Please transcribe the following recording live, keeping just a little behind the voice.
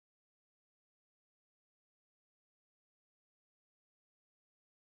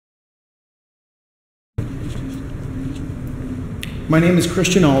My name is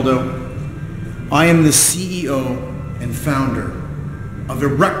Christian Aldo. I am the CEO and founder of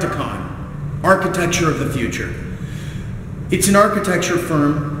ERECTICON, Architecture of the Future. It's an architecture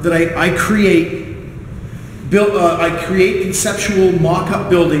firm that I create conceptual mock-up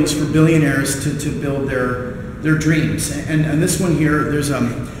buildings for billionaires to build their dreams. And this one here, there's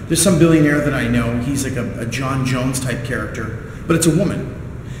some billionaire that I know. He's like a John Jones type character, but it's a woman.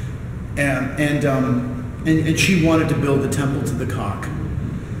 And she wanted to build the temple to the cock.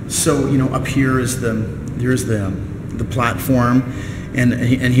 So, you know, up here is here's the platform, and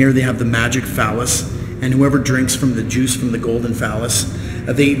here they have the magic phallus, and whoever drinks from the juice from the golden phallus,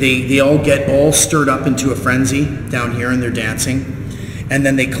 they all get all stirred up into a frenzy down here, and they're dancing, and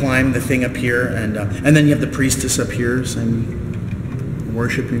then they climb the thing up here, and then you have the priestess up here and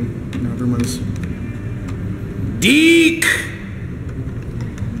worshiping. You know, everyone's Deek.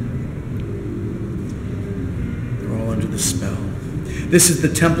 Under the spell. This is the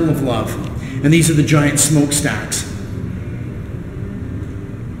Temple of Love, and these are the giant smokestacks.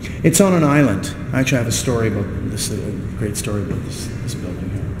 It's on an island. Actually, I have a story about this, a great story about this building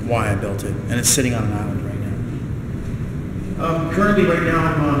here, why I built it, and it's sitting on an island right now. Currently, right now,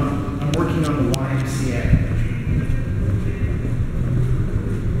 I'm working on the YMCA.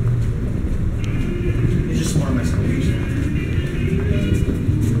 It's just one of my sculptures.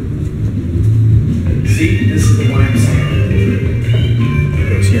 See, this is the YMCA. It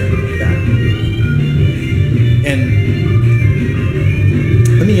goes here, like that. And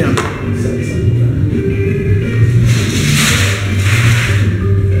let me set this up.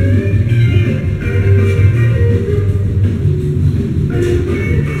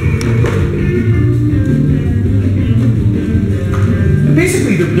 And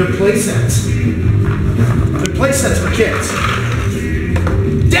basically, they're play sets. They're play sets for kids.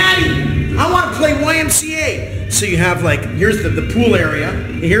 Daddy! I want to play YMCA. So you have like, here's the pool area.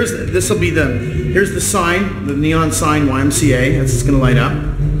 Here's the sign, the neon sign YMCA. That's just going to light up.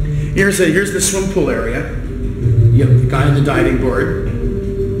 Here's the swim pool area. You have the guy on the diving board,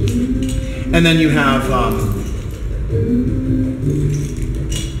 and then you have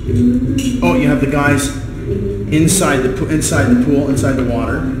you have the guys inside the pool, inside the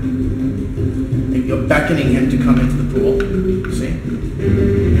water, and you're beckoning him to come into the pool. See?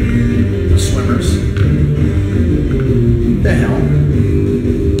 Swimmers. The hell?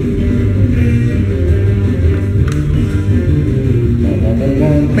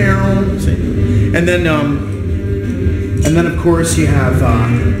 See? And then of course you have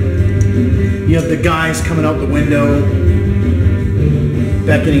the guys coming out the window,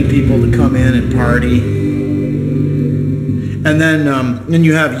 beckoning people to come in and party. And then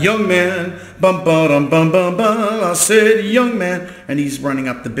you have young man. Bum bum bum bum bum. I said, young man, and he's running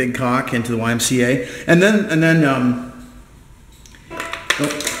up the big cock into the YMCA, and then oh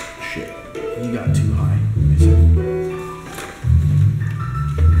shit, you got too high.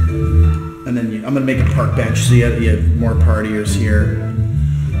 And then I'm gonna make a park bench, so you have more partiers here.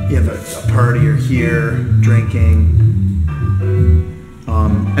 You have a partier here drinking,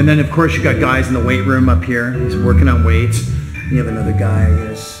 and then of course you got guys in the weight room up here. He's working on weights. You have another guy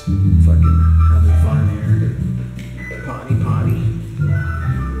who's fucking having fun here. Potty.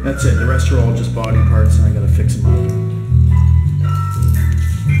 That's it. The rest are all just body parts, and I gotta fix them up.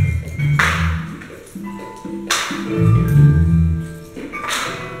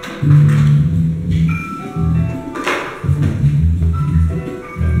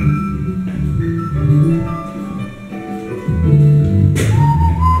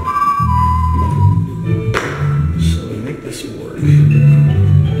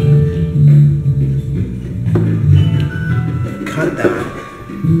 Cut that.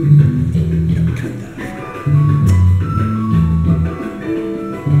 Cut that. I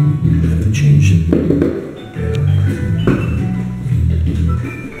have to change it.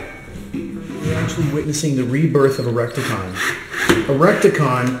 We're actually witnessing the rebirth of ERECTICON.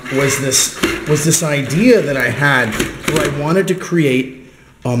 ERECTICON was this idea that I had where I wanted to create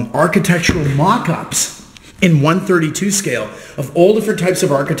architectural mock-ups in 1/32 scale of all different types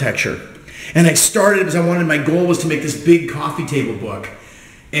of architecture. And I started because my goal was to make this big coffee table book.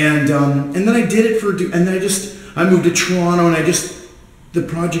 And then I did it and then I moved to Toronto, and the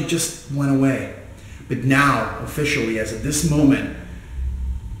project just went away. But now, officially, as of this moment,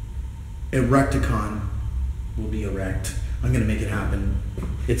 ERECTICON will be erect. I'm gonna make it happen.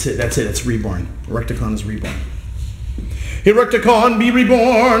 That's it, it's reborn. ERECTICON is reborn. ERECTICON be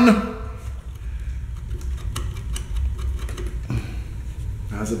reborn!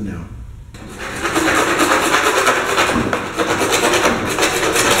 As of now.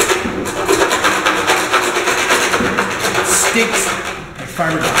 Sticks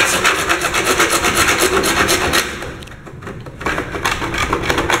fiber dots.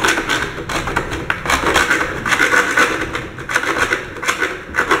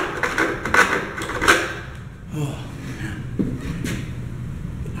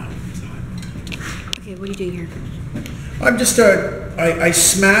 Okay, what are you doing here? I'm just, I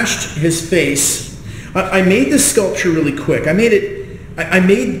smashed his face. I made this sculpture really quick. I made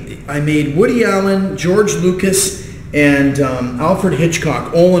Woody Allen, George Lucas, and Alfred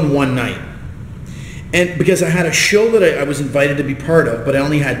Hitchcock all in one night. And because I had a show that I was invited to be part of, but I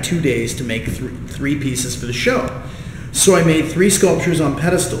only had 2 days to make three pieces for the show. So I made 3 sculptures on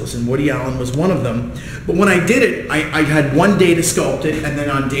pedestals, and Woody Allen was one of them. But when I did it, I had 1 day to sculpt it, and then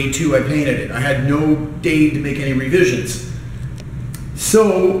on day 2 I painted it. I had no day to make any revisions.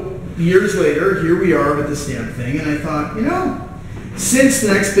 So years later, here we are with this damn thing, and I thought, you know, since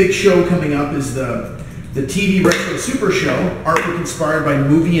the next big show coming up is the TV Retro Super Show, artwork inspired by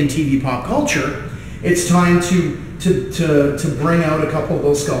movie and TV pop culture, it's time to bring out a couple of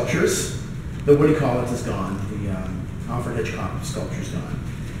those sculptures. The what do you call it is gone. The Alfred Hitchcock sculpture's gone,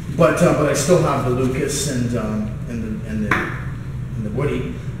 but I still have the Lucas and the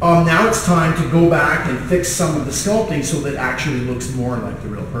Woody. Now it's time to go back and fix some of the sculpting so that it actually looks more like the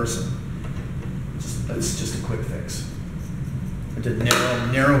real person. That's just a quick fix. I did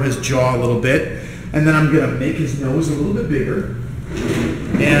narrow his jaw a little bit, and then I'm gonna make his nose a little bit bigger,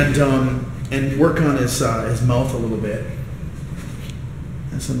 and work on his mouth a little bit.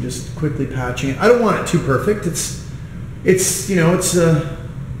 And so I'm just quickly patching it. I don't want it too perfect. It's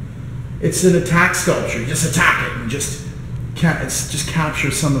an attack sculpture. You just attack it and just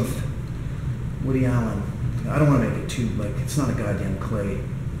capture some of Woody Allen. I don't want to make it too it's not a goddamn clay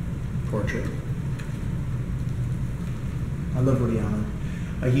portrait. I love Woody Allen.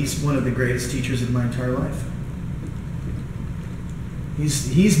 He's one of the greatest teachers of my entire life.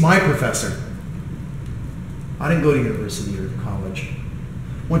 He's my professor. I didn't go to university or college.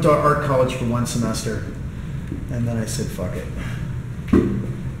 Went to art college for 1 semester, and then I said, fuck it.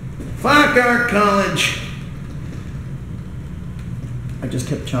 Fuck art college! I just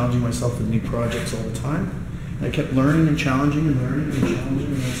kept challenging myself with new projects all the time. And I kept learning and challenging and learning and challenging,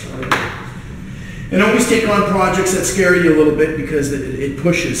 and that's how I did. And always take on projects that scare you a little bit because it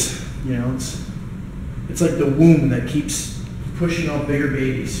pushes. You know, it's like the womb that keeps pushing out bigger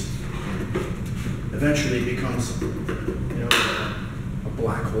babies. Eventually it becomes, a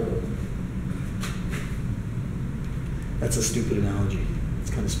black hole. That's a stupid analogy.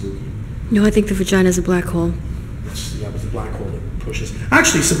 It's kind of spooky. No, I think the vagina is a black hole. It's a black hole that pushes.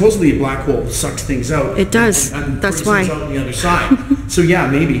 Actually, supposedly a black hole sucks things out. It does. And That's brings why. things out on the other side. So yeah,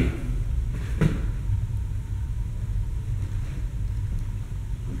 maybe.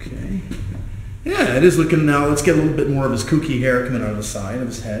 Okay. Yeah, it is looking now. Let's get a little bit more of his kooky hair coming out of the side of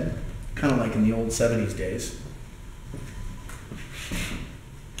his head. Kind of like in the old 70s days.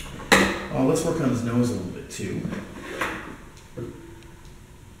 Oh, let's work on his nose a little bit too.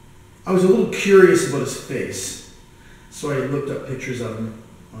 I was a little curious about his face, so I looked up pictures of him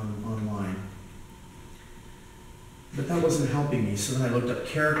online. But that wasn't helping me, so then I looked up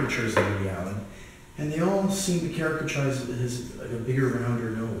caricatures of Woody Allen, and they all seem to caricaturize his like a bigger,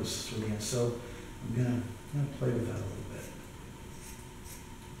 rounder nose. So I'm gonna play with that a little bit.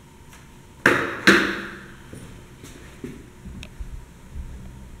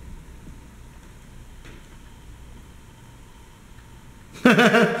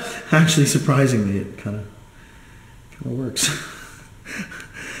 Actually, surprisingly, it kind of works.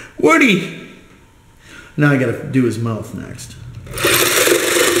 Woody! Now I gotta do his mouth next.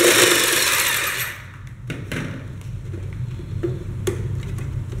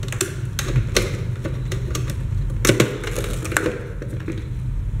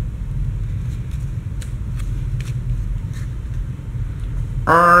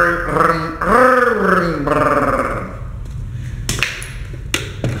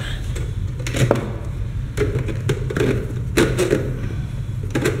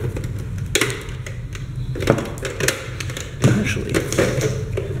 Actually,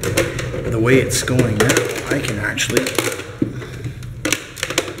 the way it's going now, I can actually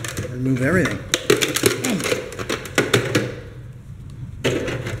remove everything.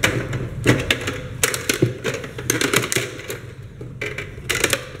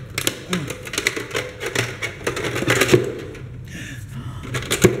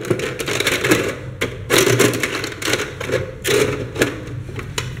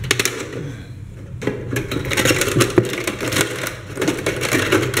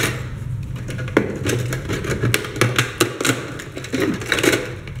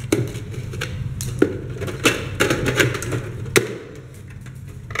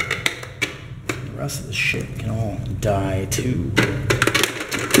 2.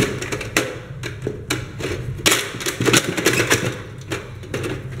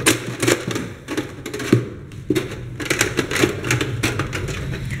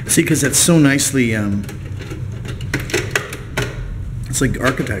 See, because it's so nicely, it's like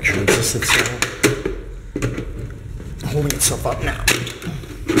architecture. It's just it's holding itself up now.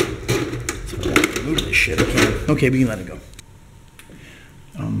 So I want to move this shit. Okay, we can let it go.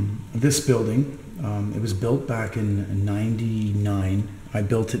 This building, it was built back in '99. I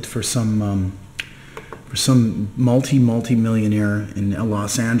built it for some multi-millionaire in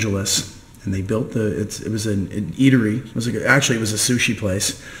Los Angeles. And they built it was an eatery. It was actually it was a sushi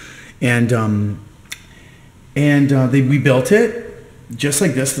place, and we built it just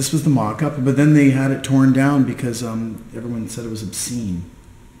like this. This was the mock-up, but then they had it torn down because everyone said it was obscene.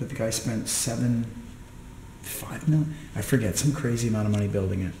 But the guy spent $5 million, I forget, some crazy amount of money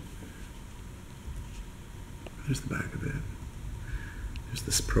building it. There's the back of it. There's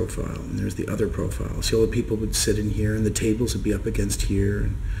this profile, and there's the other profile. See, all the people would sit in here, and the tables would be up against here.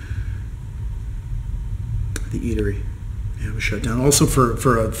 And the eatery, yeah, was shut down. Also for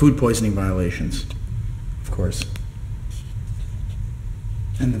food poisoning violations, of course.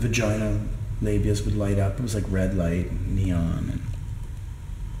 And the vagina labias would light up. It was like red light, and neon.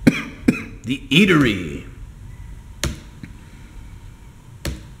 And the eatery.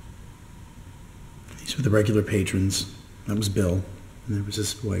 These were the regular patrons. That was Bill, and there was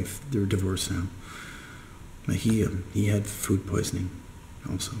his wife. They were divorced now. But he had food poisoning,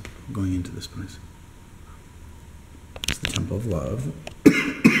 also going into this place. It's the Temple of Love.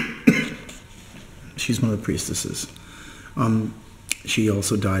 She's one of the priestesses. She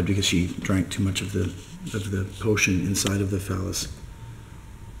also died because she drank too much of the potion inside of the phallus.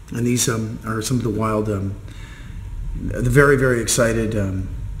 And these are some of the wild, the very, very excited,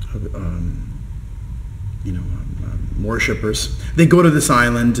 worshippers. They go to this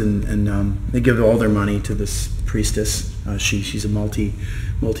island and they give all their money to this priestess. She's a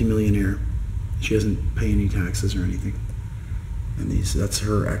multi-millionaire. She doesn't pay any taxes or anything. And that's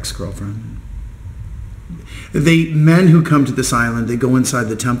her ex-girlfriend. Men who come to this island, they go inside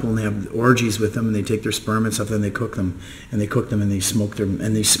the temple and they have orgies with them, and they take their sperm and stuff, and they cook them. And they cook them and they smoke them,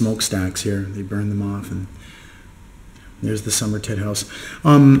 and these smokestacks here, they burn them off. And there's the summer tit house.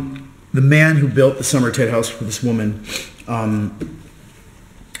 The man who built the summer tit house for this woman,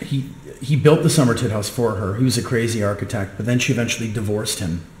 he built the summer tit house for her. He was a crazy architect, but then she eventually divorced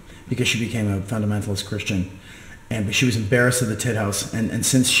him because she became a fundamentalist Christian. But she was embarrassed of the tit house, and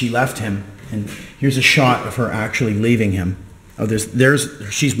since she left him, and here's a shot of her actually leaving him. Oh,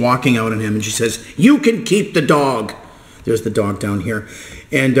 she's walking out on him, and she says, "You can keep the dog." There's the dog down here,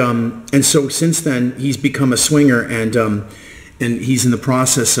 and so since then he's become a swinger, and he's in the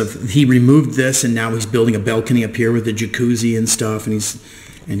process of, he removed this, and now he's building a balcony up here with a jacuzzi and stuff, and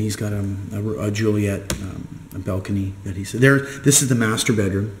he's got a Juliet a balcony that he's there. This is the master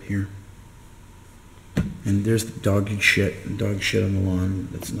bedroom here. And there's the dog shit on the lawn.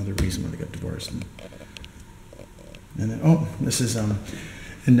 That's another reason why they got divorced. And then, this is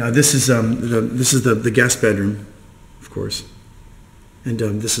the guest bedroom, of course. And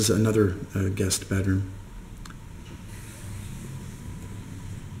this is another guest bedroom.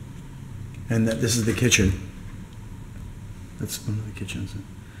 And this is the kitchen. That's one of the kitchens.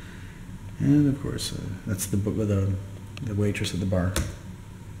 And of course, that's the waitress at the bar.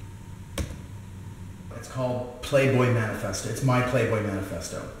 It's called Playboy Manifesto. It's my Playboy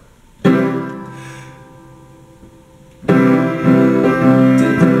Manifesto.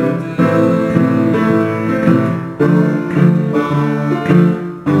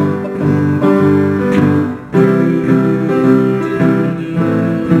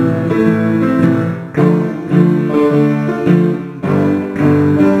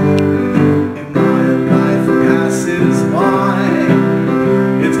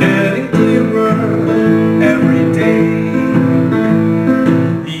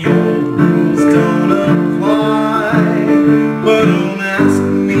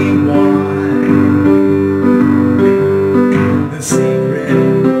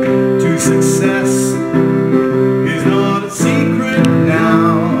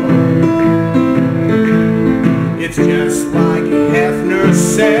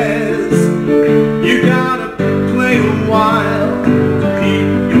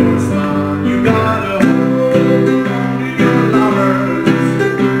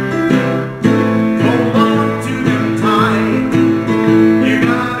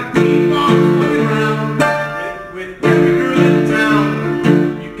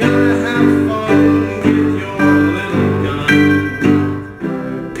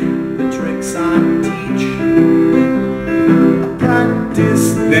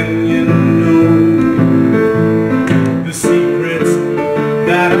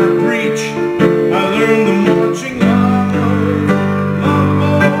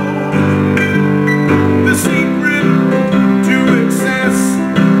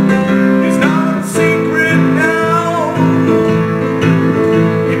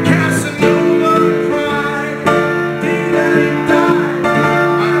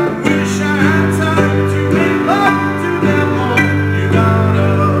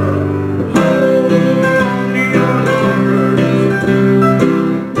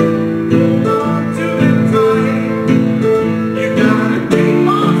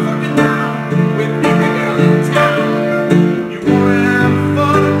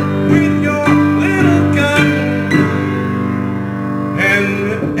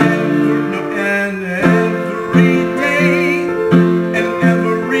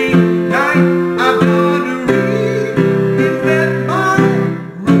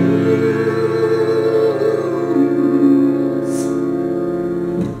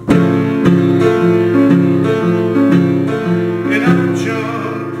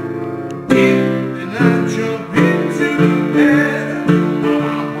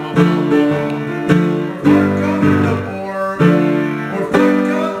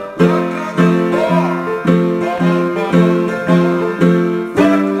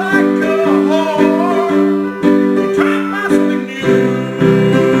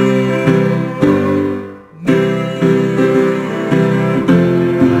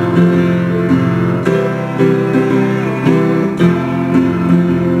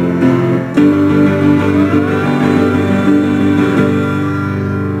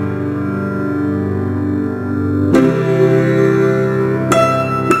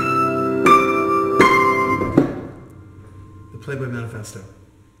 Playboy Manifesto.